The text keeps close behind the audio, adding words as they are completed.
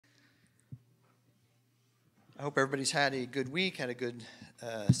I hope everybody's had a good week, had a good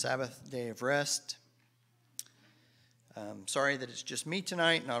Sabbath day of rest. Sorry that it's just me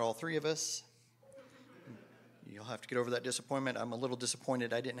tonight, not all three of us. You'll have to get over that disappointment. I'm a little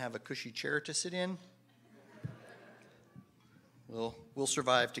disappointed I didn't have a cushy chair to sit in. We'll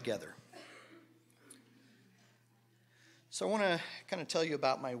survive together. So I want to kind of tell you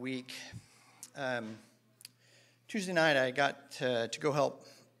about my week. Tuesday night I got to go help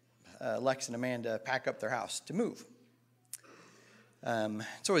Lex and Amanda pack up their house to move.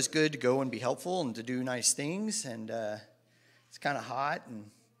 It's always good to go and be helpful and to do nice things, and it's kind of hot and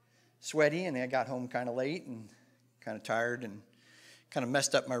sweaty, and I got home kind of late and kind of tired and kind of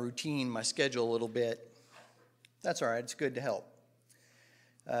messed up my routine, my schedule a little bit. That's all right. It's good to help.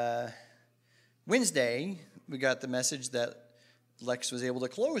 Wednesday, we got the message that Lex was able to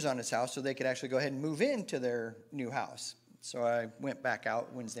close on his house so they could actually go ahead and move into their new house. So I went back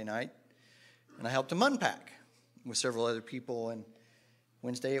out Wednesday night, and I helped him unpack with several other people. And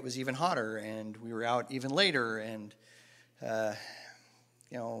Wednesday it was even hotter, and we were out even later, and kind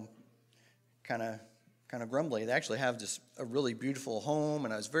of grumbly. They actually have just a really beautiful home,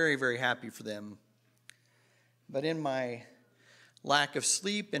 and I was very, very happy for them. But in my lack of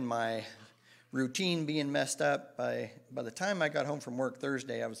sleep and my routine being messed up, by the time I got home from work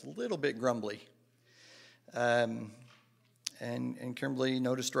Thursday, I was a little bit grumbly. And Kimberly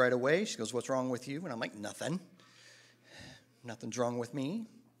noticed right away. She goes, "What's wrong with you?" And I'm like, "Nothing. Nothing's wrong with me."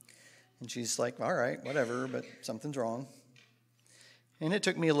 And she's like, "All right, whatever, but something's wrong." And it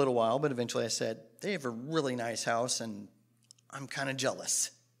took me a little while, but eventually I said, "They have a really nice house, and I'm kind of jealous."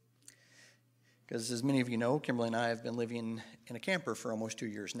 Because as many of you know, Kimberly and I have been living in a camper for almost 2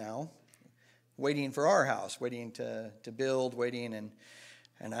 years now, waiting for our house, waiting to build, waiting,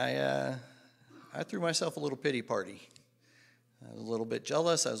 and I threw myself a little pity party. I was a little bit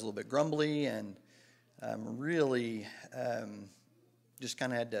jealous, I was a little bit grumbly, and really just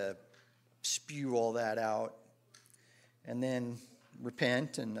kind of had to spew all that out, and then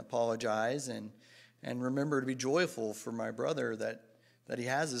repent and apologize, and remember to be joyful for my brother that he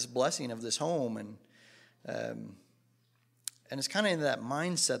has this blessing of this home, and it's kind of in that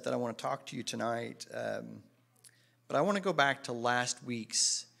mindset that I want to talk to you tonight. But I want to go back to last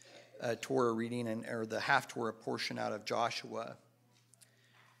week's Torah reading, or the half-Torah portion out of Joshua.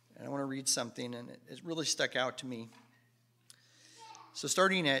 And I want to read something, and it really stuck out to me. So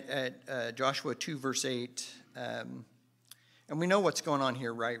starting at Joshua 2, verse 8, and we know what's going on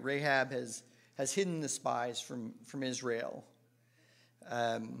here, right? Rahab has hidden the spies from Israel.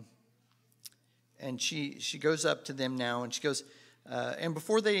 And she goes up to them now, and she goes, and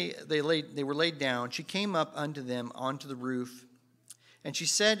before they were laid down, she came up unto them onto the roof, and she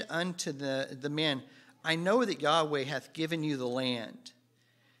said unto the men, "I know that Yahweh hath given you the land,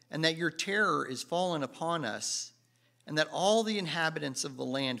 and that your terror is fallen upon us, and that all the inhabitants of the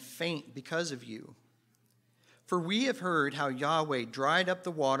land faint because of you. For we have heard how Yahweh dried up the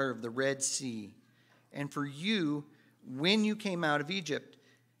water of the Red Sea, and for you, when you came out of Egypt,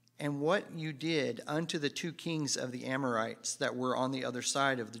 and what you did unto the 2 kings of the Amorites that were on the other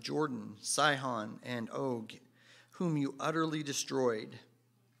side of the Jordan, Sihon and Og, whom you utterly destroyed.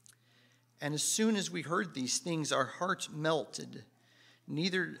 And as soon as we heard these things, our hearts melted.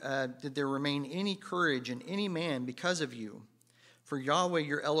 Neither did there remain any courage in any man because of you. For Yahweh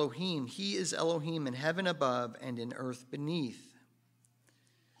your Elohim, he is Elohim in heaven above and in earth beneath."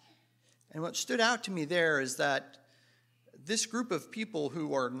 And what stood out to me there is that this group of people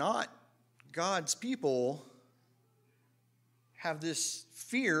who are not God's people have this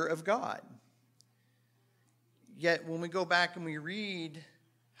fear of God. Yet when we go back and we read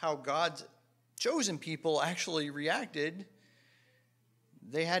how God's chosen people actually reacted,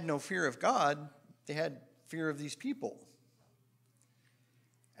 they had no fear of God, they had fear of these people.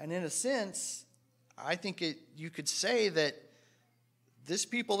 And in a sense, I think you could say that this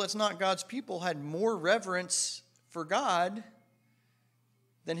people that's not God's people had more reverence for God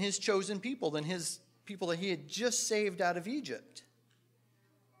than his chosen people, than his people that he had just saved out of Egypt.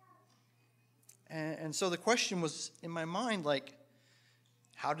 And so the question was in my mind, like,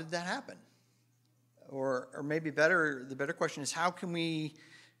 how did that happen? Or maybe the better question is, how can we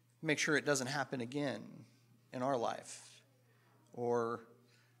make sure it doesn't happen again in our life? Or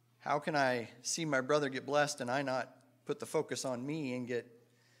how can I see my brother get blessed and I not put the focus on me and get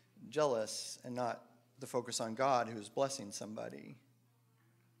jealous and not the focus on God who is blessing somebody?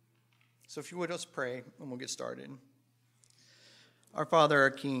 So if you would, let's pray and we'll get started. Our Father,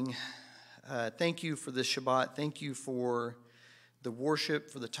 our King, thank you for this Shabbat. Thank you for the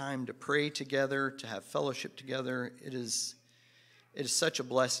worship, for the time to pray together, to have fellowship together. It is such a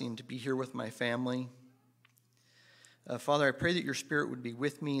blessing to be here with my family. Father, I pray that your Spirit would be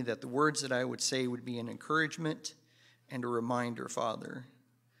with me, that the words that I would say would be an encouragement and a reminder, Father.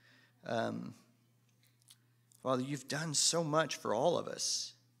 Father, you've done so much for all of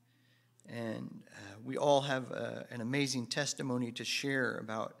us, and we all have an amazing testimony to share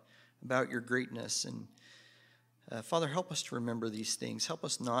about your greatness. And Father, help us to remember these things. Help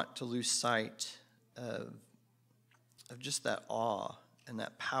us not to lose sight of just that awe and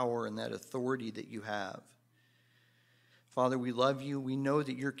that power and that authority that you have. Father, we love you. We know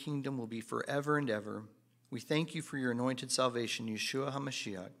that your kingdom will be forever and ever. We thank you for your anointed salvation, Yeshua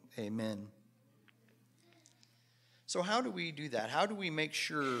HaMashiach. Amen. So how do we do that? How do we make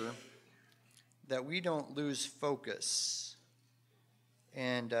sure that we don't lose focus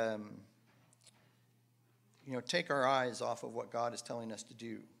and take our eyes off of what God is telling us to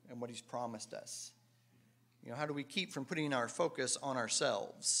do and what he's promised us? How do we keep from putting our focus on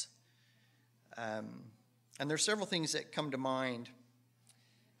ourselves? And there's several things that come to mind.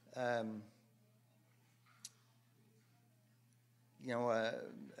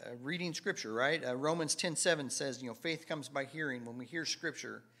 Reading Scripture, right? Romans 10:7 says, faith comes by hearing when we hear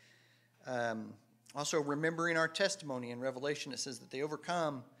Scripture. Also, remembering our testimony. In Revelation, it says that they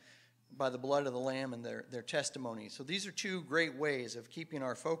overcome by the blood of the Lamb and their testimony. So these are two great ways of keeping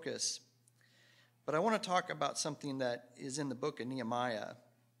our focus. But I want to talk about something that is in the book of Nehemiah.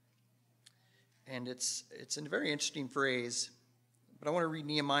 And it's a very interesting phrase, but I want to read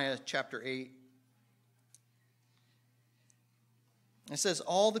Nehemiah chapter 8. It says,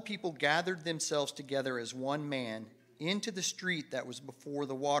 all the people gathered themselves together as one man into the street that was before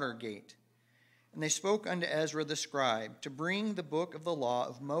the water gate. And they spoke unto Ezra the scribe to bring the book of the law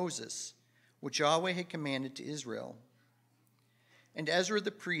of Moses, which Yahweh had commanded to Israel. And Ezra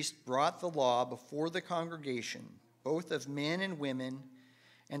the priest brought the law before the congregation, both of men and women,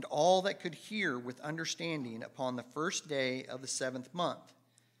 and all that could hear with understanding upon the first day of the 7th month.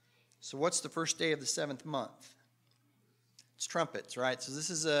 So what's the first day of the 7th month? It's trumpets, right? So this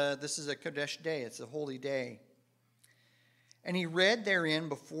is a Kodesh day. It's a holy day. And he read therein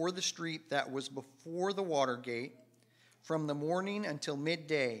before the street that was before the water gate, from the morning until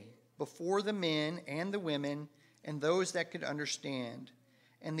midday, before the men and the women and those that could understand.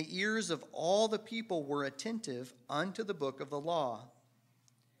 And the ears of all the people were attentive unto the book of the law.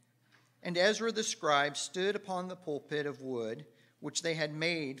 And Ezra the scribe stood upon the pulpit of wood, which they had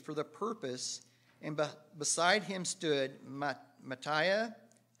made for the purpose, and beside him stood Mattaiah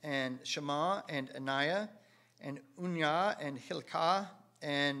and Shema and Ananiah and Unya and Hilkiah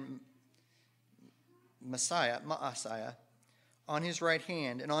and Maaseiah on his right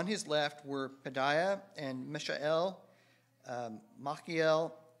hand, and on his left were Pedaiah and Mishael,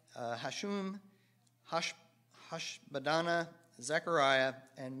 Machiel, Hashum, Hashbadana, Zechariah,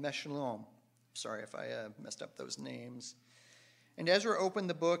 and Meshullam. Sorry if I messed up those names. And Ezra opened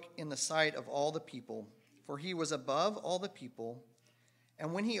the book in the sight of all the people, for he was above all the people.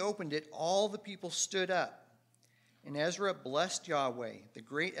 And when he opened it, all the people stood up. And Ezra blessed Yahweh, the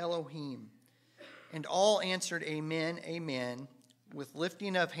great Elohim. And all answered, Amen, Amen, with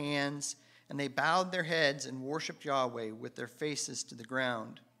lifting of hands. And they bowed their heads and worshipped Yahweh with their faces to the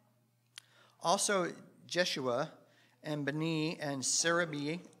ground. Also Jeshua and Bani and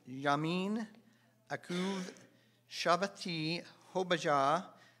Serabi, Yamin, Akuv, Shabati, Hobajah,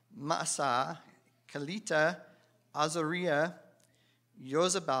 Maasah, Kalita, Azariah,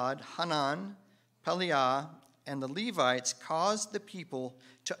 Yozabad, Hanan, Peliah, and the Levites caused the people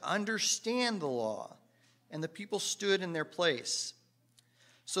to understand the law, and the people stood in their place.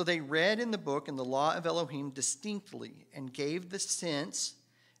 So they read in the book in the law of Elohim distinctly, and gave the sense,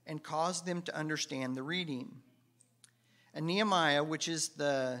 and caused them to understand the reading. And Nehemiah, which is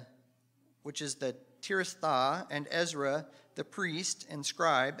the Tirithah, and Ezra, the priest and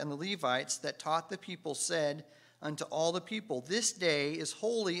scribe, and the Levites that taught the people, said unto all the people, This day is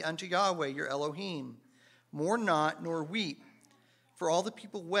holy unto Yahweh your Elohim. Mourn not, nor weep. For all the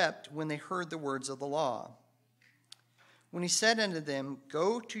people wept when they heard the words of the law. When he said unto them,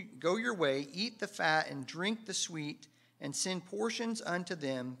 Go your way, eat the fat, and drink the sweet, and send portions unto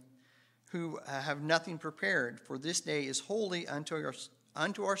them who have nothing prepared. For this day is holy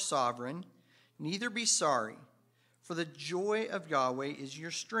unto our sovereign. Neither be sorry, for the joy of Yahweh is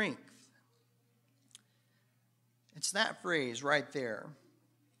your strength. It's that phrase right there.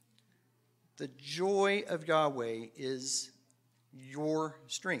 The joy of Yahweh is your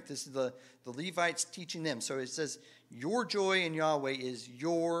strength. This is the Levites teaching them. So it says, your joy in Yahweh is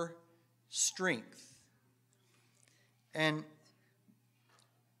your strength. And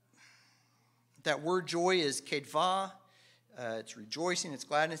that word joy is kedvah. It's rejoicing, it's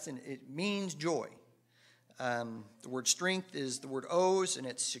gladness, and it means joy. The word strength is the word os, and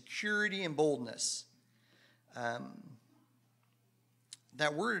it's security and boldness.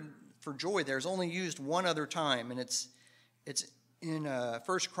 That word for joy there is only used one other time, and it's in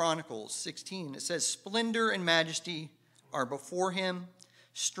 1 Chronicles 16. It says, "Splendor and majesty are before him,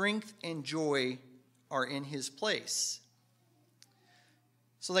 strength and joy are in his place."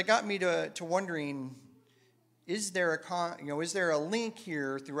 So that got me to wondering, is there a link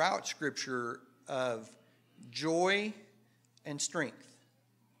here throughout Scripture of joy and strength?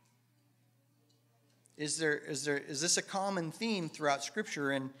 Is this a common theme throughout Scripture?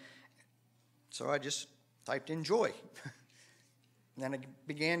 And so I just typed in joy. And then I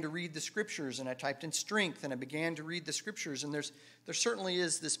began to read the Scriptures, and I typed in strength, and I began to read the Scriptures. And there certainly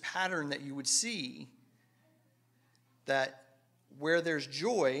is this pattern that you would see, that where there's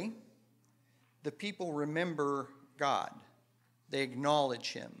joy, the people remember God. They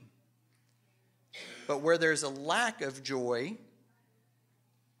acknowledge him. But where there's a lack of joy,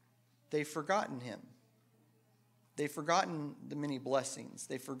 they've forgotten him. They've forgotten the many blessings.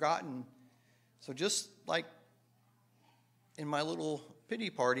 They've forgotten. So just like in my little pity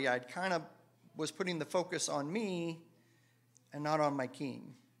party, I kind of was putting the focus on me and not on my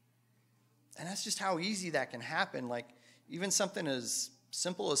king. And that's just how easy that can happen. Like even something as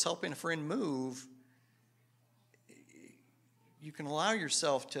simple as helping a friend move, you can allow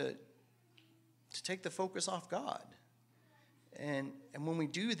yourself to take the focus off God. And when we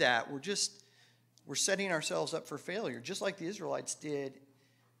do that, we're setting ourselves up for failure, just like the Israelites did.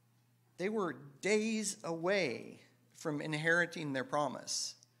 They were days away from inheriting their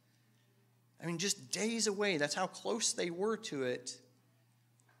promise. I mean, just days away. That's how close they were to it.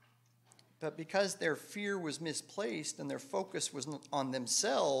 But because their fear was misplaced and their focus was on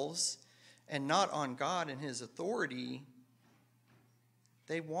themselves and not on God and his authority,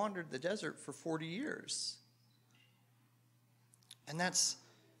 they wandered the desert for 40 years. And that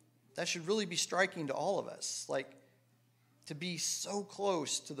should really be striking to all of us. Like, to be so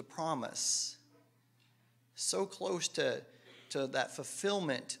close to the promise, so close to that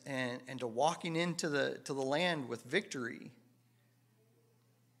fulfillment and to walking into the land with victory.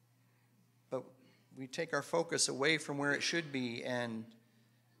 But we take our focus away from where it should be, and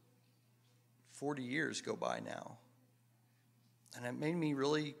 40 years go by now. And it made me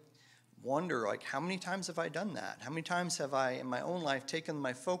really wonder, like, how many times have I done that? How many times have I, in my own life, taken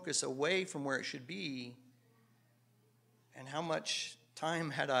my focus away from where it should be? And how much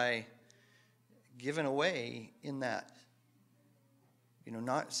time had I given away in that? You know,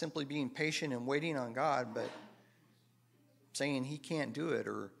 not simply being patient and waiting on God, but saying he can't do it,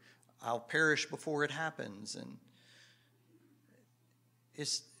 or I'll perish before it happens. And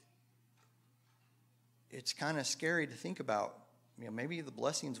it's kind of scary to think about. You know, maybe the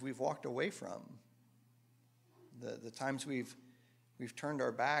blessings we've walked away from, the times we've turned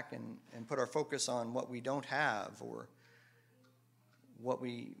our back and put our focus on what we don't have, or what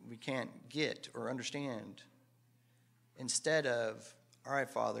we can't get or understand, instead of, all right,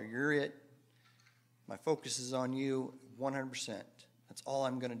 Father, you're it. My focus is on you 100%. That's all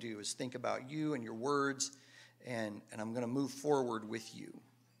I'm going to do is think about you and your words, and I'm going to move forward with you.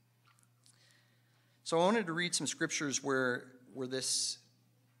 So I wanted to read some scriptures where this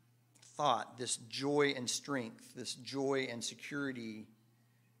thought, this joy and strength, this joy and security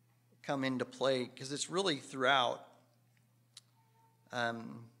come into play, because it's really throughout.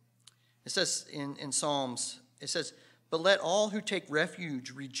 It says in Psalms, it says, "But let all who take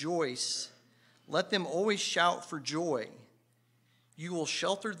refuge rejoice. Let them always shout for joy. You will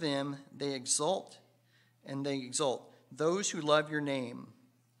shelter them, they exult, and they exult, those who love your name.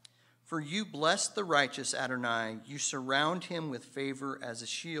 For you bless the righteous, Adonai. You surround him with favor as a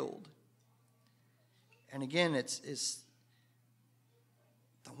shield." And again, it's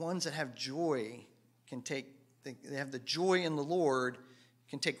the ones that have joy they have the joy in the Lord,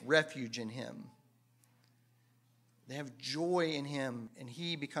 can take refuge in him. They have joy in him, and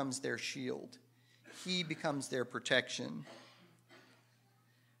he becomes their shield. He becomes their protection.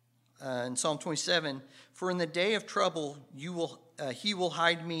 In Psalm 27, "For in the day of trouble he will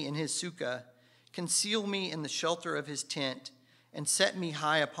hide me in his sukkah, conceal me in the shelter of his tent, and set me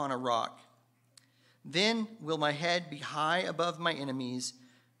high upon a rock. Then will my head be high above my enemies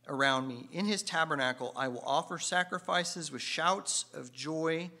around me. In his tabernacle I will offer sacrifices with shouts of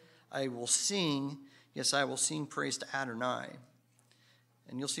joy. I will sing, yes, I will sing praise to Adonai."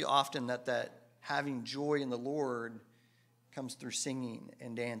 And you'll see often that having joy in the Lord comes through singing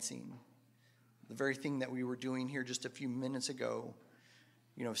and dancing. The very thing that we were doing here just a few minutes ago,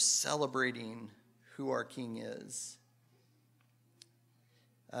 celebrating who our King is.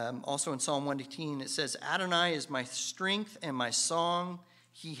 Also in Psalm 118, it says, Adonai is my strength and my song.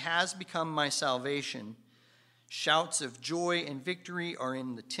 He has become my salvation. Shouts of joy and victory are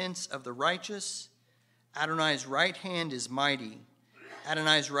in the tents of the righteous. Adonai's right hand is mighty.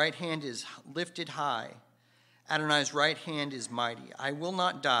 Adonai's right hand is lifted high. Adonai's right hand is mighty. I will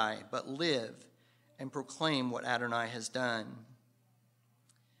not die, but live and proclaim what Adonai has done.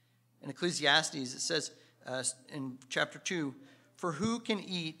 In Ecclesiastes, it says in chapter 2, for who can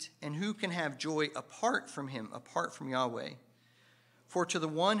eat and who can have joy apart from him, apart from Yahweh? For to the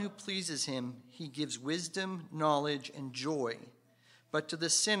one who pleases him, he gives wisdom, knowledge, and joy. But to the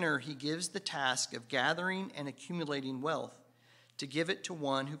sinner, he gives the task of gathering and accumulating wealth, to give it to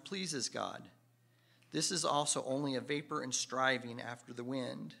one who pleases God. This is also only a vapor and striving after the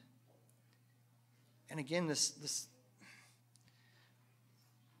wind. And again,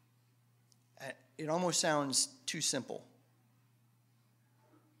 it almost sounds too simple.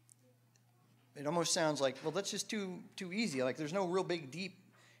 It almost sounds like, well, that's just too easy. Like there's no real big deep,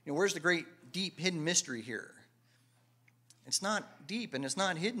 where's the great deep hidden mystery here? It's not deep and it's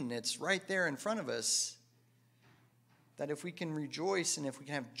not hidden. It's right there in front of us. That if we can rejoice and if we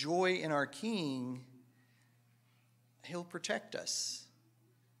can have joy in our King, he'll protect us.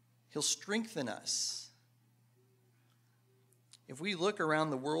 He'll strengthen us. If we look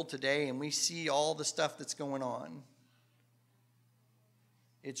around the world today and we see all the stuff that's going on,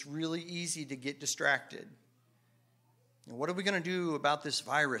 it's really easy to get distracted. What are we going to do about this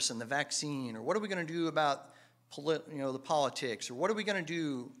virus and the vaccine? Or what are we going to do about the politics? Or what are we going to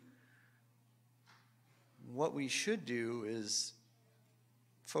do? What we should do is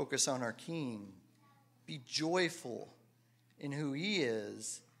focus on our King. Be joyful in who he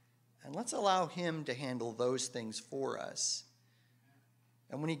is. And let's allow him to handle those things for us.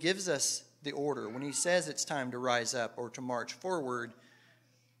 And when he gives us the order, when he says it's time to rise up or to march forward,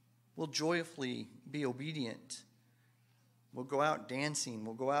 we'll joyfully be obedient. We'll go out dancing.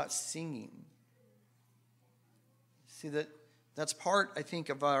 We'll go out singing. See, that's part, I think,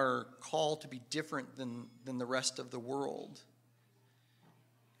 of our call to be different than the rest of the world.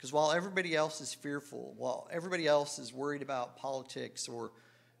 Because while everybody else is fearful, while everybody else is worried about politics or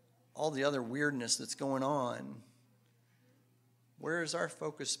all the other weirdness that's going on, where is our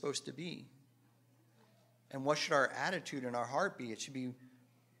focus supposed to be? And what should our attitude and our heart be? It should be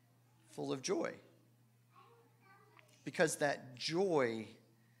full of joy. Because that joy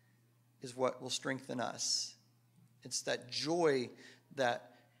is what will strengthen us. It's that joy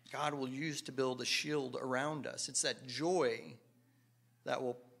that God will use to build a shield around us. It's that joy that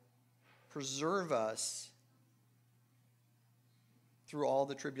will preserve us through all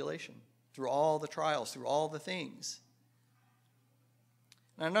the tribulation, through all the trials, through all the things.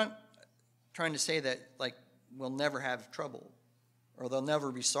 And I'm not trying to say that, like, we'll never have trouble or there'll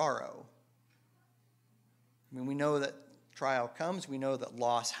never be sorrow. I mean, we know that trial comes. We know that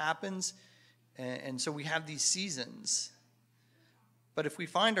loss happens. And so we have these seasons. But if we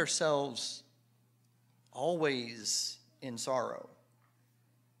find ourselves always in sorrow,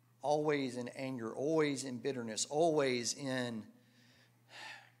 always in anger, always in bitterness, always in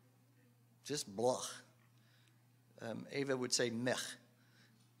just blah. Ava would say meh.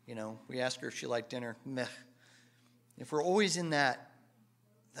 We ask her if she liked dinner, meh. If we're always in that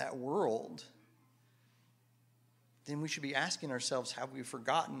world, then we should be asking ourselves, have we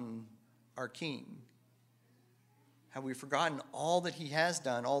forgotten our King? Have we forgotten all that he has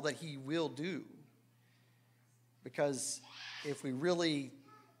done, all that he will do? Because if we really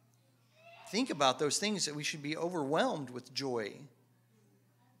think about those things, that we should be overwhelmed with joy.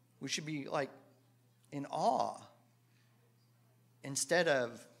 We should be like in awe instead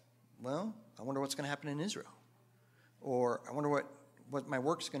of, well, I wonder what's going to happen in Israel. Or I wonder what my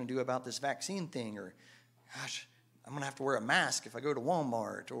work's going to do about this vaccine thing. Or, gosh, I'm going to have to wear a mask if I go to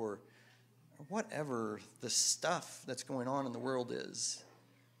Walmart. Or whatever the stuff that's going on in the world is.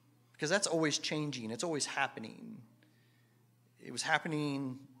 Because that's always changing. It's always happening. It was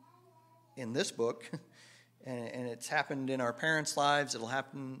happening in this book. And it's happened in our parents' lives. It'll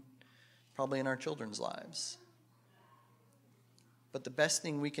happen probably in our children's lives. But the best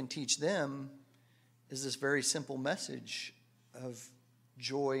thing we can teach them is this very simple message of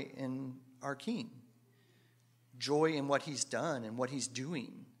joy in our King. Joy in what he's done and what he's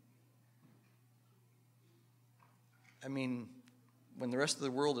doing. I mean, when the rest of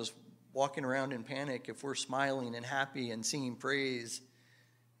the world is walking around in panic, if we're smiling and happy and singing praise,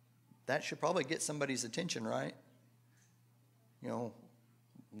 that should probably get somebody's attention, right?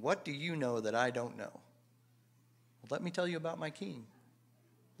 What do you know that I don't know? Well, let me tell you about my King.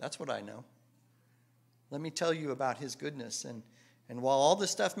 That's what I know. Let me tell you about his goodness and And while all this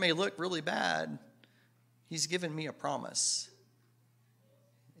stuff may look really bad, he's given me a promise.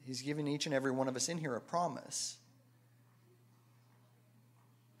 He's given each and every one of us in here a promise.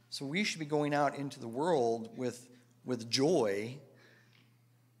 So we should be going out into the world with joy,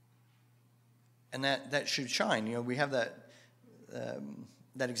 and that should shine. You know, we have that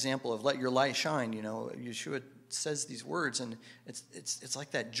example of let your light shine. You know, Yeshua says these words, and it's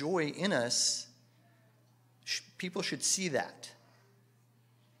like that joy in us. People should see that.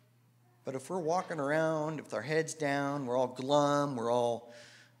 But if we're walking around with our heads down, we're all glum, we're all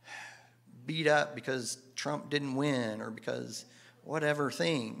beat up because Trump didn't win or because whatever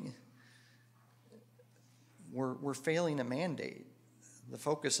thing, we're failing a mandate. The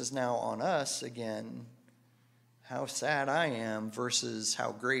focus is now on us again, how sad I am versus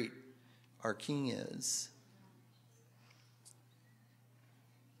how great our King is.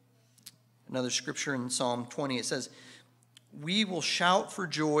 Another scripture in Psalm 20, it says, "We will shout for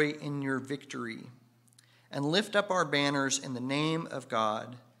joy in your victory and lift up our banners in the name of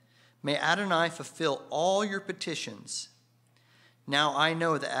God. May Adonai fulfill all your petitions. Now I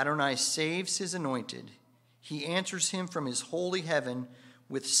know that Adonai saves his anointed. He answers him from his holy heaven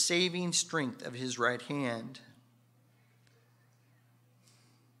with saving strength of his right hand."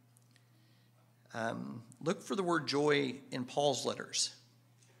 Look for the word joy in Paul's letters.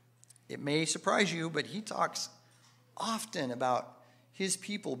 It may surprise you, but he talks often about his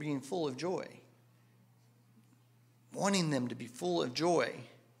people being full of joy, wanting them to be full of joy.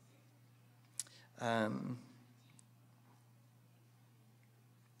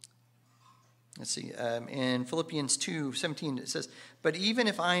 Let's see, in Philippians 2:17 it says, "But even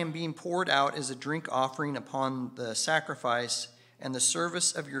if I am being poured out as a drink offering upon the sacrifice and the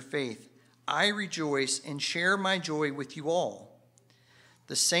service of your faith, I rejoice and share my joy with you all.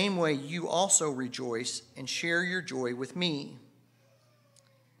 The same way you also rejoice and share your joy with me."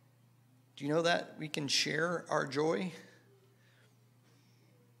 Do you know that we can share our joy?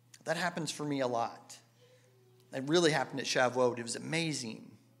 That happens for me a lot. It really happened at Shavuot. It was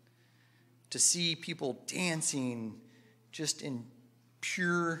amazing to see people dancing just in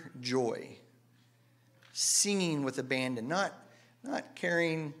pure joy, singing with abandon, not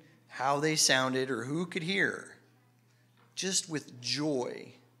caring how they sounded or who could hear, just with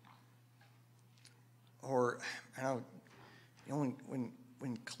joy. Or, I don't know,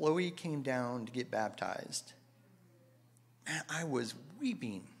 when Chloe came down to get baptized, man, I was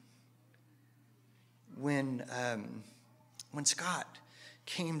weeping. When Scott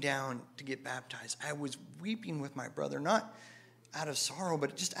came down to get baptized, I was weeping with my brother, not out of sorrow,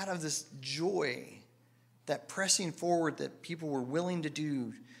 but just out of this joy, that pressing forward that people were willing to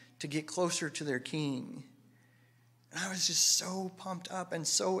do to get closer to their King. And I was just so pumped up and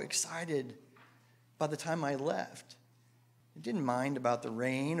so excited by the time I left. I didn't mind about the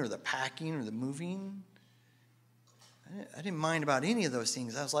rain or the packing or the moving. I didn't mind about any of those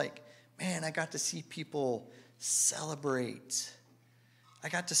things. I was like, man, I got to see people celebrate. I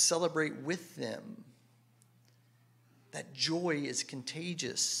got to celebrate with them. That joy is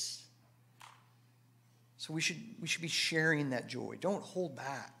contagious. So we should be sharing that joy. Don't hold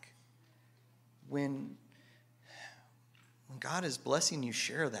back. When God is blessing you,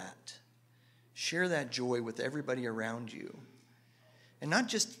 share that. Share that joy with everybody around you. And not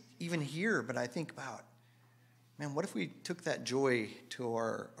just even here, but I think about, man, what if we took that joy to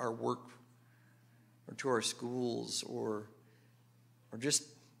our work or to our schools or just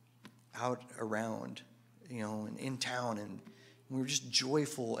out around, and in town, and we were just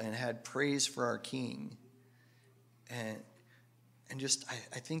joyful and had praise for our King. And just,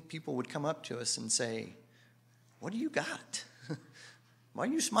 I think people would come up to us and say, "What do you got? Why are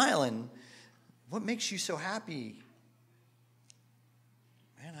you smiling? What makes you so happy?"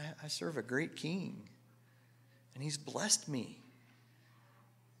 Man, I serve a great King, and he's blessed me.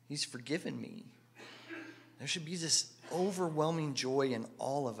 He's forgiven me. There should be this overwhelming joy in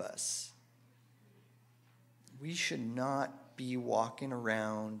all of us. We should not be walking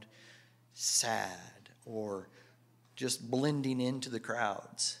around sad or just blending into the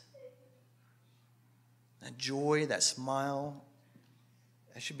crowds. That joy, that smile,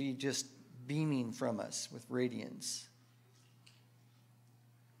 that should be just beaming from us with radiance.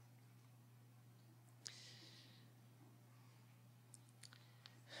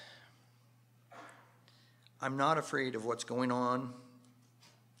 I'm not afraid of what's going on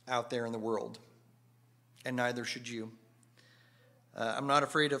out there in the world, and neither should you. I'm not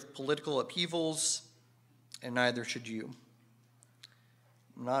afraid of political upheavals, and neither should you.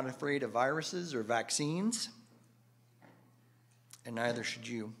 I'm not afraid of viruses or vaccines, and neither should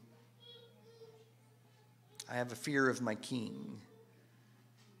you. I have a fear of my King.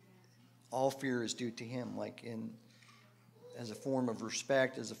 all fear is due to him, like as a form of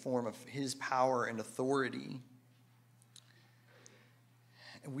respect, as a form of his power and authority.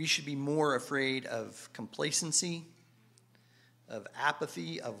 And we should be more afraid of complacency, of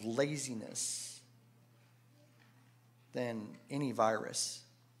apathy, of laziness than any virus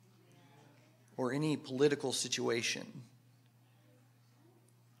or any political situation.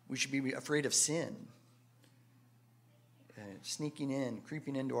 We should be afraid of sin, sneaking in,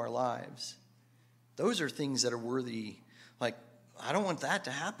 creeping into our lives. Those are things that are worthy. Like, I don't want that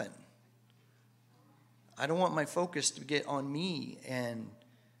to happen. I don't want my focus to get on me, and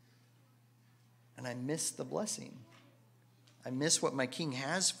I miss the blessing. I miss what my King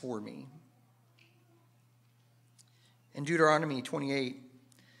has for me. In Deuteronomy 28,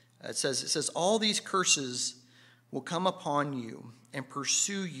 it says, all these curses will come upon you and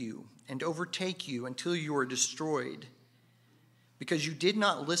pursue you and overtake you until you are destroyed, because you did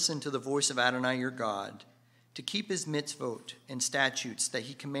not listen to the voice of Adonai your God to keep his mitzvot and statutes that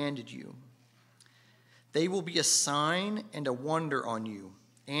he commanded you. They will be a sign and a wonder on you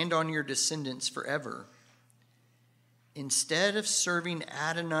and on your descendants forever. Instead of serving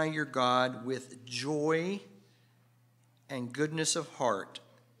Adonai your God with joy and goodness of heart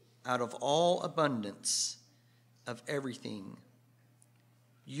out of all abundance of everything,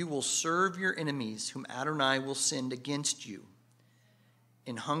 you will serve your enemies whom Adonai will send against you,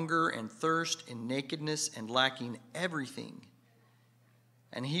 in hunger and thirst, in nakedness and lacking everything.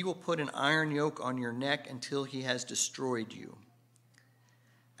 And he will put an iron yoke on your neck until he has destroyed you.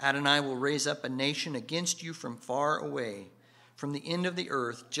 Adonai will raise up a nation against you from far away, from the end of the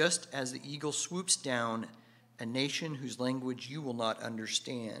earth, just as the eagle swoops down, a nation whose language you will not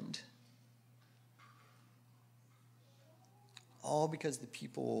understand. All because the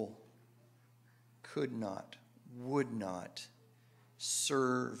people could not, would not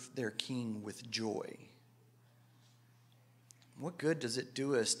serve their king with joy. What good does it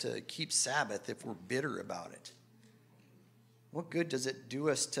do us to keep Sabbath if we're bitter about it? What good does it do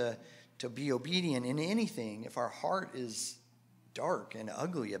us to be obedient in anything if our heart is dark and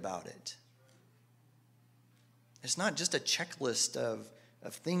ugly about it? It's not just a checklist of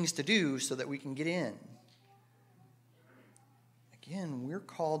things to do so that we can get in. Again, we're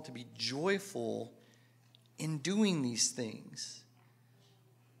called to be joyful in doing these things.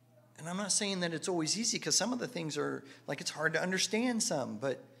 And I'm not saying that it's always easy, because some of the things are, like, it's hard to understand some,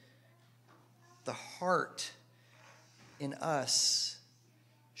 but the heart in us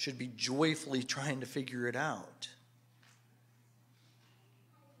should be joyfully trying to figure it out.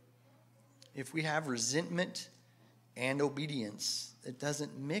 If we have resentment and obedience, it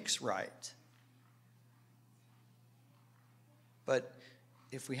doesn't mix right. But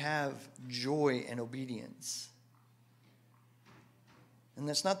if we have joy and obedience, and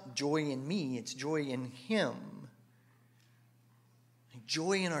that's not joy in me, it's joy in him.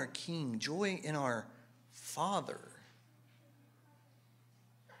 Joy in our King, joy in our Father,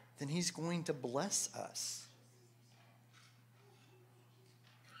 then he's going to bless us.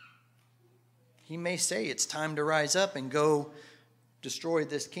 He may say it's time to rise up and go destroy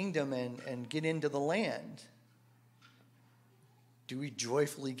this kingdom and get into the land. Do we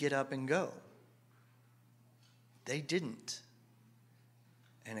joyfully get up and go? They didn't.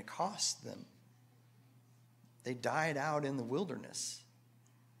 And it cost them. They died out in the wilderness.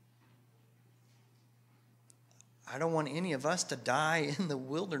 I don't want any of us to die in the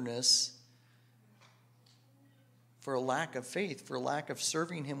wilderness for a lack of faith, for a lack of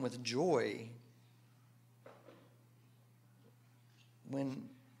serving him with joy.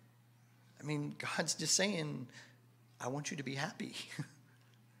 God's just saying, I want you to be happy.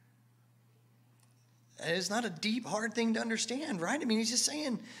 And it's not a deep, hard thing to understand, right? He's just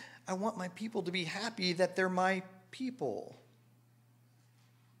saying, I want my people to be happy that they're my people.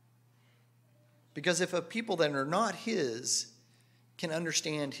 Because if a people that are not his can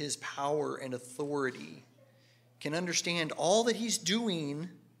understand his power and authority, can understand all that he's doing,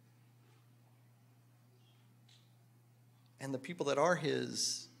 and the people that are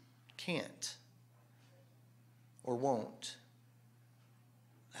his can't or won't,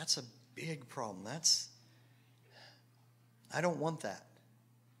 that's a big problem. I don't want that.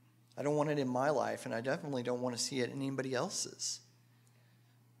 I don't want it in my life, and I definitely don't want to see it in anybody else's.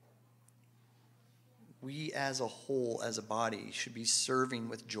 We as a whole, as a body, should be serving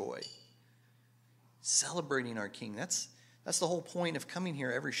with joy, celebrating our King. That's the whole point of coming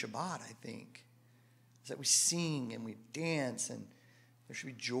here every Shabbat, I think, is that we sing and we dance, and there should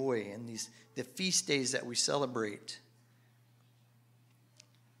be joy. And the feast days that we celebrate,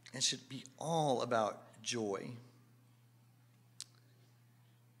 it should be all about joy.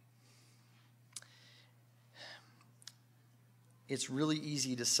 it's really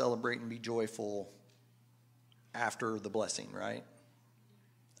easy to celebrate and be joyful after the blessing, right?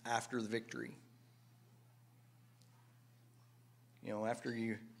 After the victory. You know, after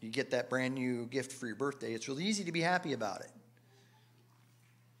you get that brand new gift for your birthday, it's really easy to be happy about it.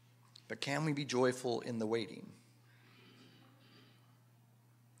 But can we be joyful in the waiting?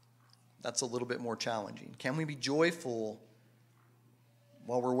 That's a little bit more challenging. Can we be joyful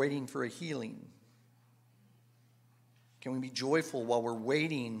while we're waiting for a healing? Can we be joyful while we're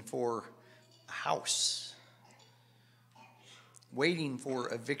waiting for a house? Waiting for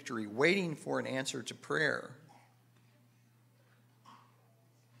a victory, waiting for an answer to prayer?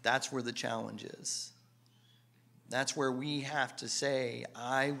 That's where the challenge is. That's where we have to say,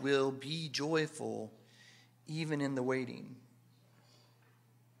 I will be joyful even in the waiting.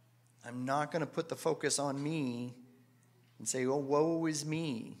 I'm not going to put the focus on me and say, oh, woe is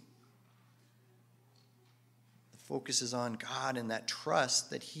me. The focus is on God and that trust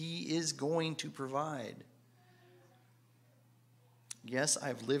that He is going to provide. Yes,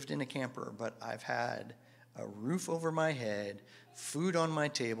 I've lived in a camper, but I've had a roof over my head, food on my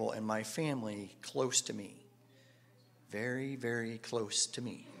table, and my family close to me. Very, very close to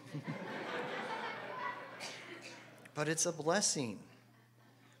me. But it's a blessing.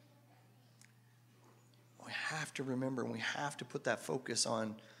 We have to remember, and we have to put that focus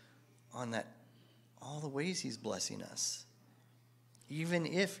on that, all the ways He's blessing us. Even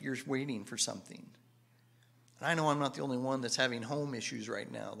if you're waiting for something. And I know I'm not the only one that's having home issues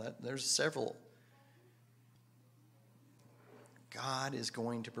right now. There's several. God is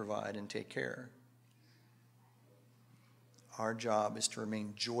going to provide and take care. Our job is to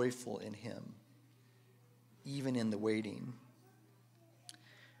remain joyful in Him, even in the waiting.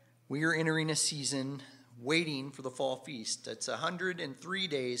 We are entering a season waiting for the fall feast. It's 103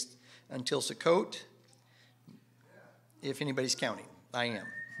 days until Sukkot, if anybody's counting. I am.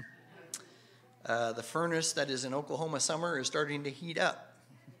 The furnace that is in Oklahoma summer is starting to heat up.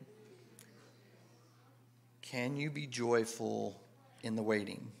 Can you be joyful in the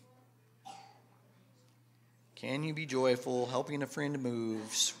waiting? Can you be joyful helping a friend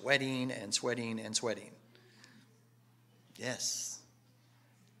move, sweating and sweating and sweating? Yes.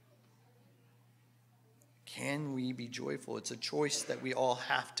 Can we be joyful? It's a choice that we all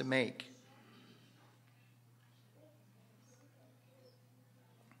have to make.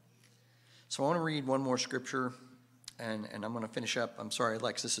 So I want to read one more scripture, and I'm going to finish up. I'm sorry,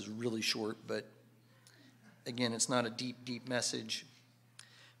 Lex, this is really short, but again, it's not a deep, deep message.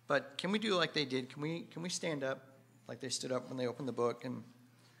 But can we do like they did? Can we stand up like they stood up when they opened the book? And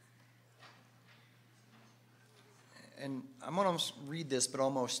I'm going to read this, but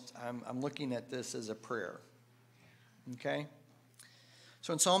almost I'm looking at this as a prayer. Okay?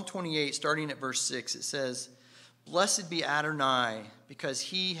 So in Psalm 28, starting at verse 6, it says, "Blessed be Adonai, because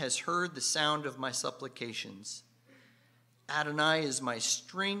He has heard the sound of my supplications. Adonai is my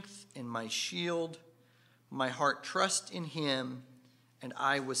strength and my shield. My heart trusts in Him, and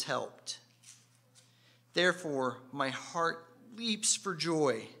I was helped. Therefore, my heart leaps for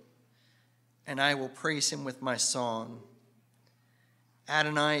joy, and I will praise Him with my song.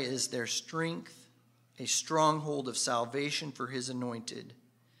 Adonai is their strength, a stronghold of salvation for His anointed.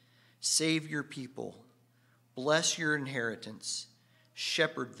 Save your people, bless your inheritance,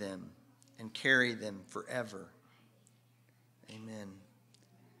 shepherd them, and carry them forever." Amen.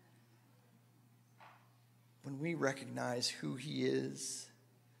 When we recognize who He is,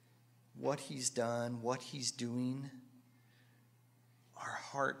 what He's done, what He's doing, our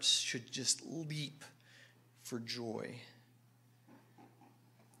hearts should just leap for joy.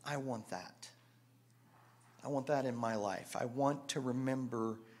 I want that. I want that in my life. I want to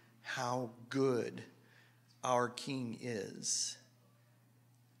remember how good our King is.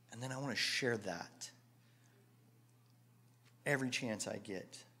 And then I want to share that every chance I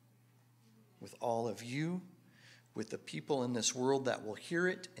get with all of you, with the people in this world that will hear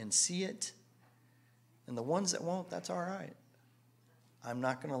it and see it, and the ones that won't, that's all right. I'm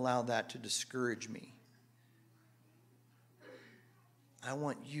not going to allow that to discourage me. I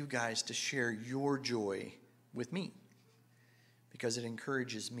want you guys to share your joy with me because it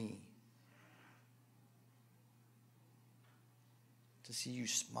encourages me to see you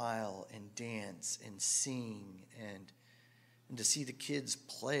smile and dance and sing and to see the kids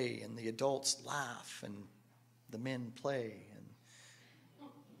play and the adults laugh and the men play. And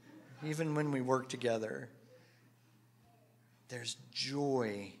even when we work together, there's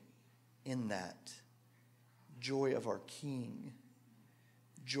joy in that. Joy of our King.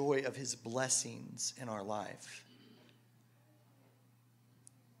 Joy of His blessings in our life.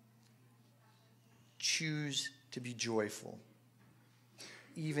 Choose to be joyful.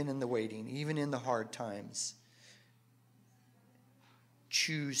 even in the waiting, even in the hard times.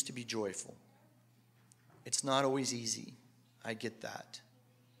 Choose to be joyful. It's not always easy. I get that.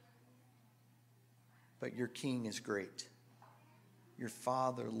 But your King is great. Your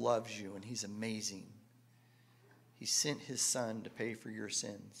Father loves you, and He's amazing. He sent His Son to pay for your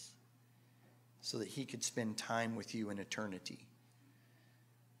sins so that He could spend time with you in eternity.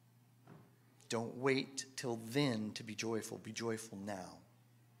 Don't wait till then to be joyful. Be joyful now.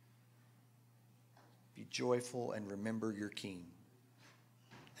 Be joyful and remember your King.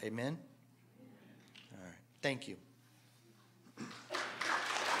 Amen? All right. Thank you.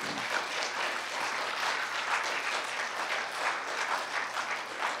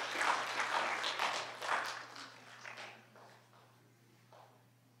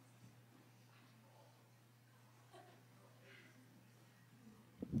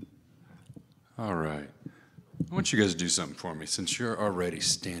 All right. I want you guys to do something for me. Since you're already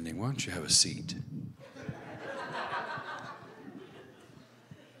standing, why don't you have a seat?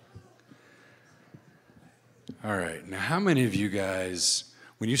 All right. Now, how many of you guys,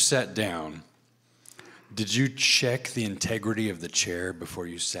 when you sat down, did you check the integrity of the chair before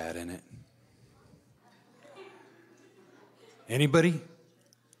you sat in it? Anybody?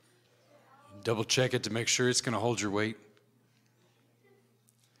 Double check it to make sure it's going to hold your weight?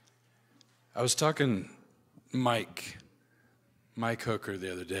 I was talking Mike Hooker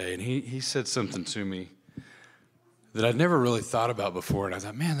the other day, and he said something to me that I'd never really thought about before, and I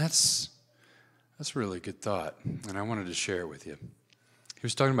thought, man, that's a really good thought, and I wanted to share it with you. He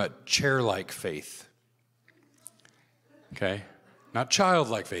was talking about chair-like faith, okay? Not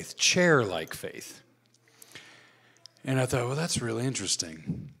childlike faith, chair-like faith. And I thought, well, that's really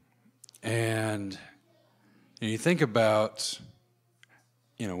interesting. And you think about,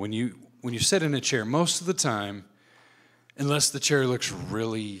 when you sit in a chair, most of the time, unless the chair looks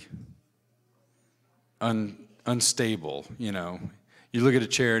really unstable, you look at a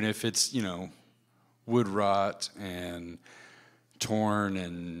chair and if it's, wood rot and torn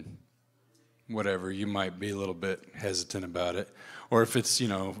and whatever, you might be a little bit hesitant about it. Or if it's,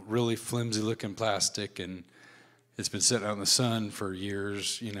 really flimsy looking plastic and it's been sitting out in the sun for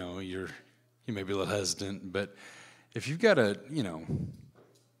years, you may be a little hesitant. But if you've got a,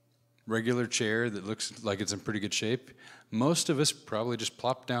 regular chair that looks like it's in pretty good shape, most of us probably just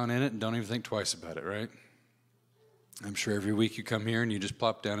plop down in it and don't even think twice about it, right? I'm sure every week you come here and you just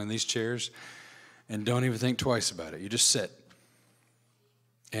plop down in these chairs and don't even think twice about it. You just sit.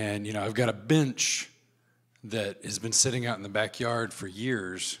 And, I've got a bench that has been sitting out in the backyard for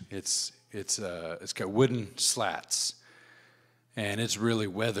years. It's got wooden slats, and it's really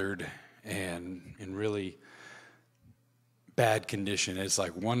weathered and in really bad condition. It's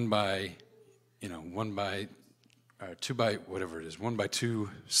like 1 by 2 by whatever it is, 1 by 2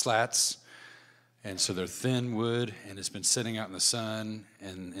 slats, and so they're thin wood, and it's been sitting out in the sun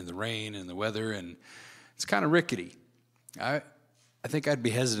and in the rain and the weather, and it's kind of rickety. I think I'd be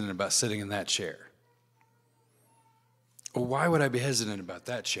hesitant about sitting in that chair. Well, why would I be hesitant about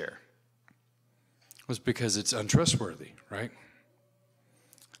that chair? It was because it's untrustworthy, right?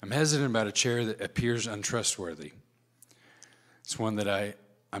 I'm hesitant about a chair that appears untrustworthy. It's one that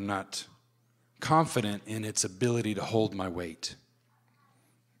I'm not confident in its ability to hold my weight.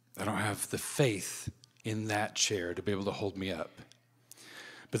 I don't have the faith in that chair to be able to hold me up.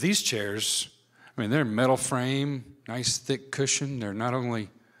 But these chairs, they're metal frame, nice thick cushion. They're not only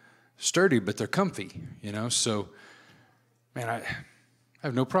sturdy, but they're comfy, So, man, I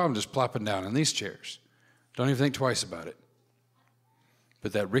have no problem just plopping down in these chairs. Don't even think twice about it.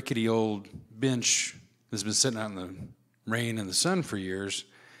 But that rickety old bench that's been sitting out in the rain and the sun for years,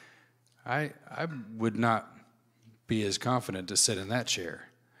 I would not be as confident to sit in that chair.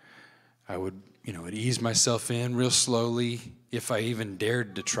 I would, would ease myself in real slowly if I even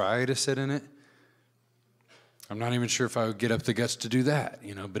dared to try to sit in it. I'm not even sure if I would get up the guts to do that,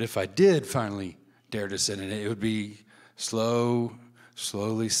 but if I did finally dare to sit in it, it would be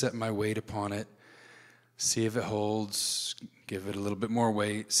slowly set my weight upon it, see if it holds, give it a little bit more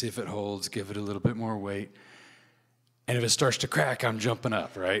weight, see if it holds, give it a little bit more weight. And if it starts to crack, I'm jumping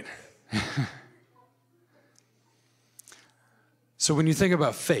up, right? So when you think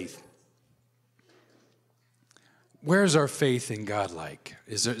about faith, where's our faith in God like?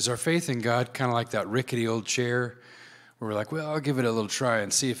 Is our faith in God kind of like that rickety old chair where we're like, well, I'll give it a little try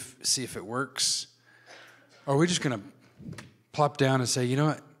and see if it works? Or are we just going to plop down and say, you know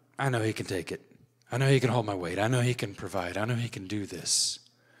what? I know He can take it. I know He can hold my weight. I know He can provide. I know He can do this.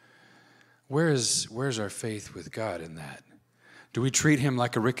 Where's our faith with God in that? Do we treat Him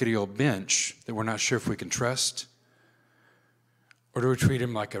like a rickety old bench that we're not sure if we can trust? Or do we treat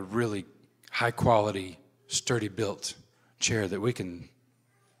him like a really high quality, sturdy built chair that we can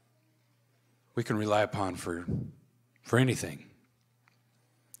rely upon for anything?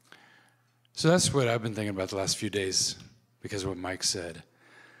 So that's what I've been thinking about the last few days because of what Mike said.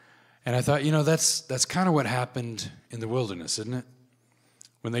 And I thought, that's kind of what happened in the wilderness, isn't it?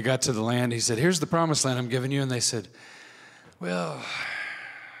 When they got to the land, he said, here's the promised land I'm giving you. And they said, well,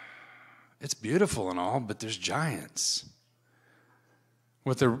 it's beautiful and all, but there's giants.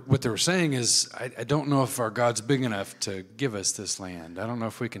 What they were saying is, I don't know if our God's big enough to give us this land. I don't know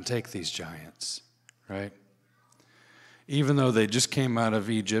if we can take these giants, right? Even though they just came out of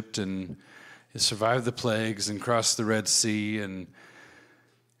Egypt and survived the plagues and crossed the Red Sea and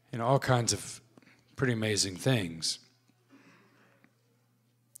all kinds of pretty amazing things,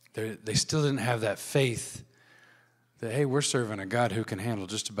 they still didn't have that faith that, hey, we're serving a God who can handle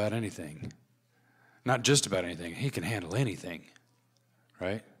just about anything. Not just about anything. He can handle anything.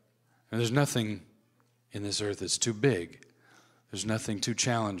 Right? And there's nothing in this earth that's too big. There's nothing too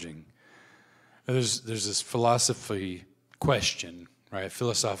challenging. There's this philosophy question, right?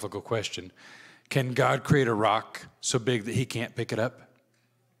 Philosophical question. Can God create a rock so big that he can't pick it up?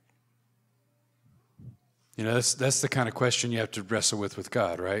 That's the kind of question you have to wrestle with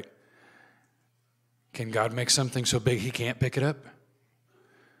God, right? Can God make something so big he can't pick it up?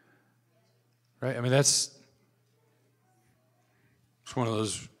 Right? I mean, it's one of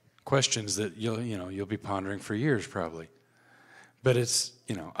those questions that you'll be pondering for years probably. But it's,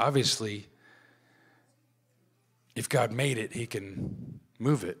 obviously, if God made it, he can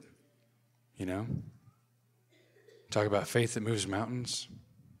move it, Talk about faith that moves mountains.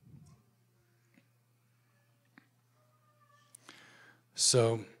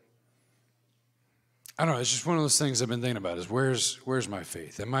 So, I don't know, it's just one of those things I've been thinking about is where's my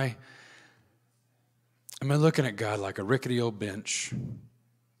faith? Am I looking at God like a rickety old bench?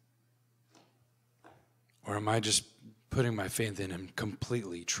 Or am I just putting my faith in him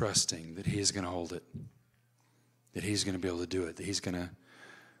completely, trusting that he's going to hold it, that he's going to be able to do it, that he's going to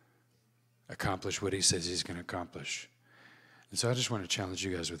accomplish what he says he's going to accomplish? And so I just want to challenge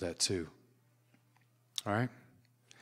you guys with that too. All right?